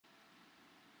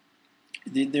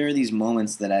there are these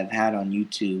moments that I've had on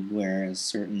YouTube where a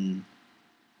certain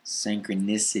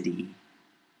synchronicity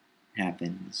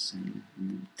happens,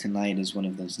 and tonight is one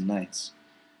of those nights.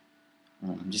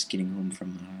 I'm just getting home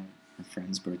from a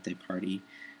friend's birthday party,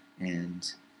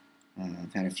 and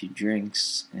I've had a few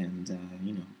drinks, and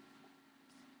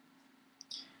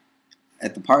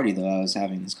at the party though, I was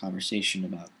having this conversation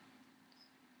about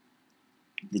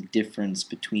the difference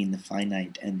between the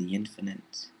finite and the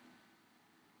infinite,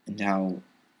 and how,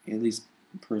 at least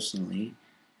personally,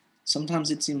 sometimes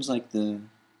it seems like the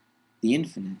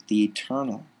infinite, the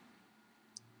eternal,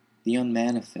 the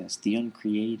unmanifest, the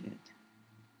uncreated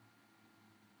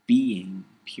being,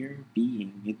 pure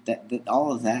being, that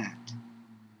all of that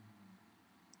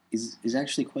is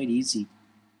actually quite easy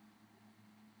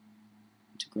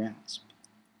to grasp,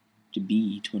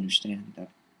 to understand that,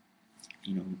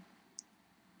 you know.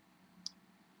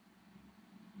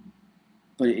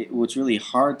 But what's really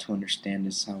hard to understand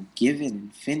is how, given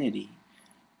infinity,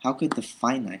 how could the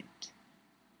finite,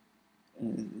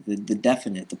 the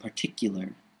definite, the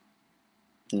particular,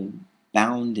 the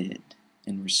bounded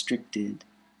and restricted,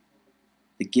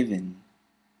 the given,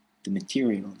 the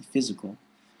material, the physical,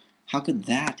 how could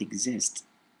that exist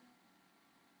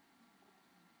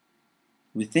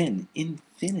within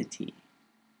infinity?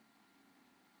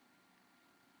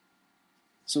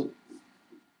 So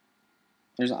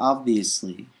there's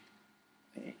obviously,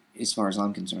 as far as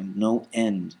I'm concerned, no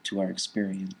end to our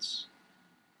experience.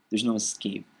 There's no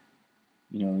escape.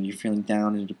 You're feeling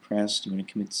down and depressed, you want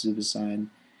to commit suicide.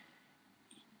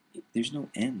 There's no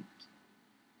end.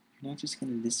 You're not just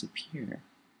going to disappear.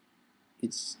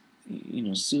 It's,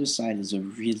 suicide is a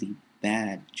really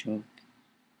bad joke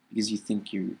because you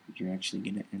think you're actually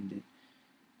going to end it.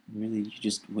 And really, you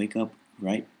just wake up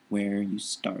right where you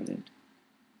started.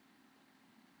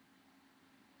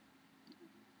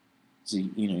 So,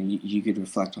 you could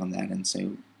reflect on that and say,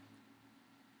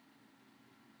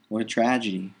 what a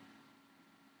tragedy.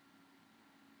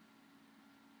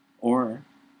 Or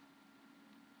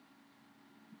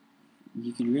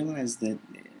you could realize that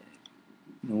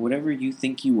whatever you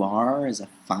think you are as a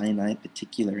finite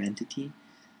particular entity,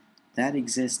 that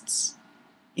exists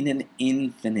in an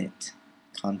infinite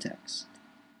context.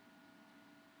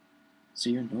 So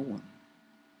you're no one.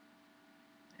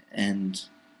 And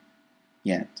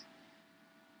yet,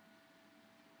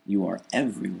 you are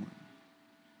everyone.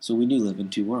 So we do live in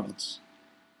two worlds.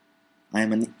 I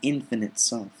am an infinite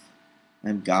self. I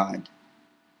am God.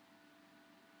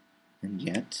 And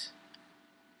yet,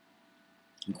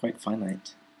 I'm quite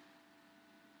finite.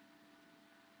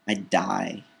 I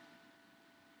die.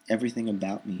 Everything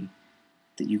about me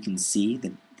that you can see,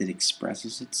 that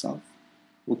expresses itself,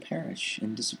 will perish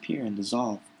and disappear and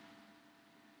dissolve.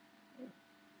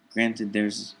 Granted,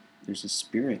 there's a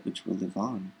spirit which will live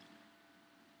on,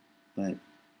 but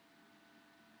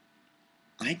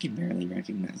I can barely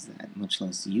recognize that, much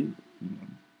less you.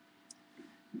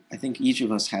 I think each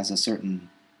of us has a certain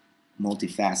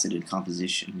multifaceted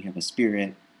composition. We have a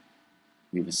spirit,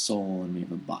 we have a soul, and we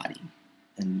have a body.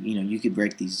 And you could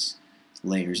break these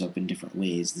layers up in different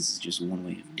ways. This is just one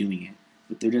way of doing it.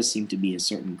 But there does seem to be a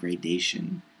certain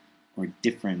gradation or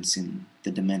difference in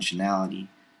the dimensionality,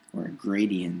 or a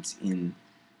gradient in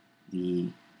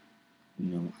the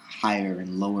higher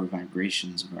and lower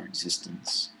vibrations of our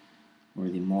existence, or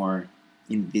the more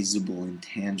invisible,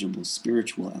 intangible,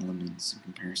 spiritual elements in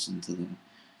comparison to the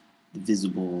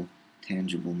visible,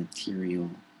 tangible, material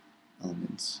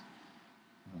elements.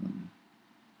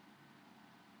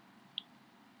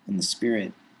 And the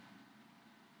spirit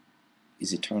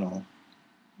is eternal,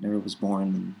 never was born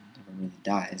and never really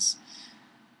dies.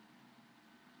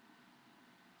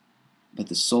 But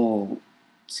the soul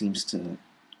seems to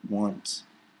want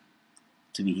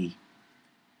to be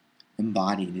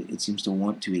embodied. It seems to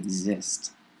want to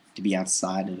exist, to be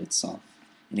outside of itself.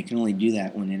 And it can only do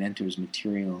that when it enters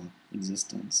material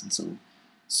existence. And so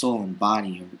soul and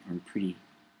body are pretty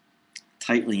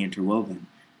tightly interwoven.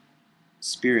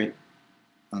 Spirit,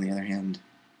 on the other hand,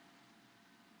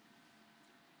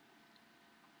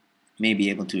 may be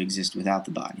able to exist without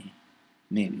the body.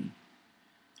 Maybe.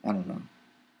 I don't know.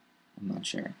 I'm not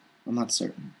sure. I'm not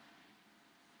certain.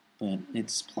 But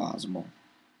it's plausible.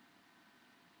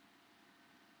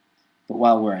 But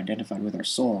while we're identified with our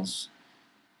souls,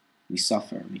 we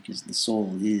suffer because the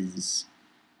soul is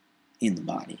in the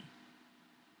body.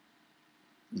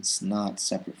 It's not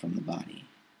separate from the body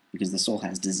because the soul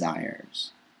has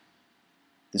desires.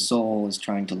 The soul is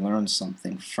trying to learn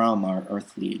something from our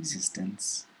earthly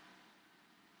existence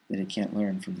that it can't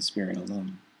learn from the spirit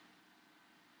alone.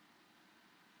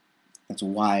 That's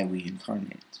why we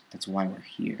incarnate. That's why we're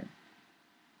here.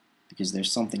 because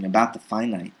there's something about the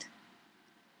finite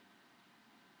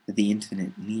that the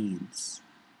infinite needs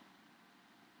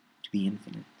to be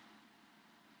infinite.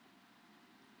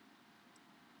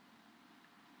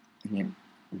 And yet,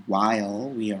 while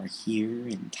we are here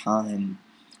in time,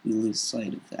 we lose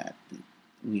sight of that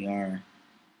we are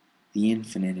the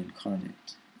infinite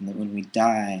incarnate, and that when we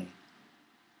die,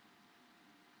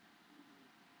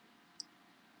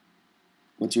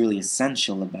 what's really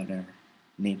essential about our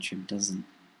nature doesn't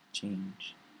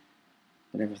change,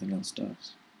 but everything else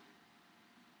does.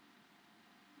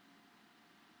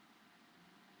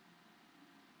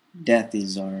 Death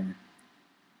is our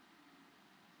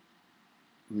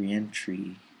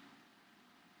re-entry,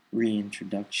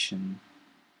 reintroduction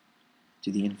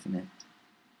to the infinite.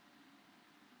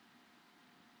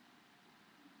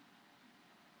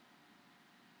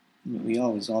 We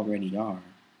always already are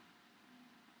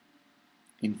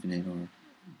infinite or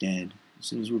dead. As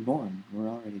soon as we're born, we're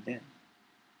already dead.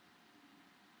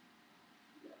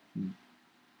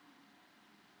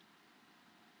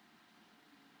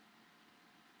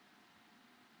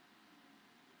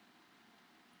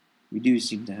 We do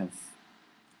seem to have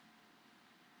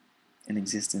an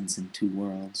existence in two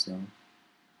worlds, though.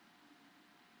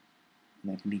 And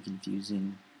that can be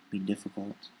confusing, be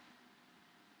difficult.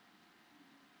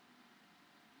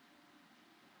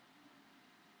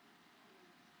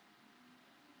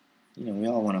 We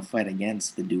all want to fight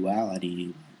against the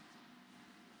duality.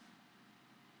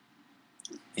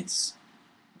 It's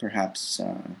perhaps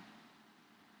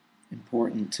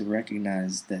important to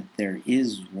recognize that there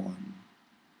is one,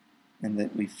 and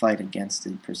that we fight against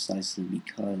it precisely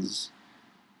because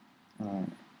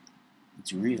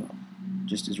it's real,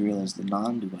 just as real as the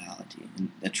non-duality.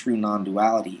 And the true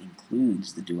non-duality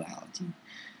includes the duality.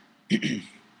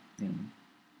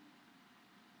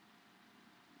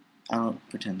 I don't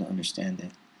pretend to understand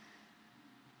it,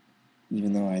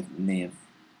 even though I may have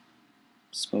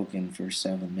spoken for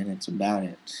 7 minutes about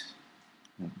it.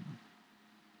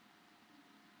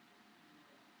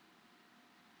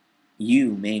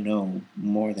 You may know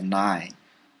more than I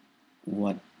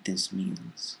what this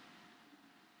means.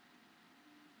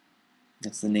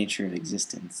 That's the nature of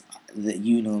existence. That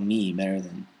you know me better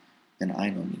than I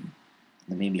know me.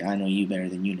 That maybe I know you better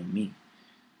than you know me.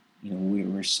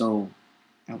 We're so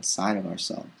outside of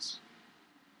ourselves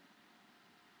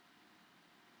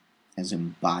as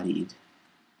embodied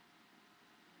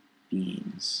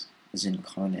beings, as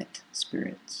incarnate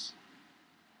spirits.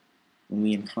 When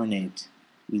we incarnate,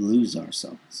 we lose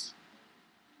ourselves.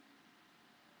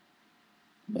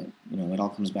 But, it all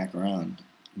comes back around.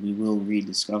 We will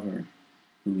rediscover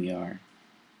who we are.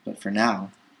 But for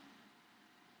now,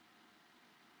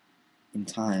 in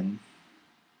time,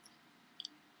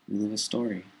 we live a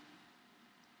story.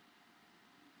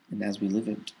 And as we live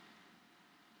it,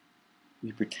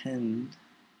 we pretend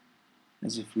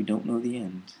as if we don't know the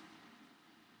end.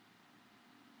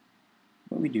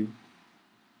 But we do.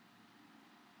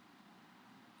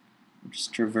 We're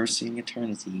just traversing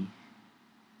eternity,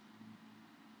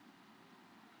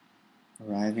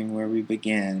 arriving where we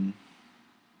began.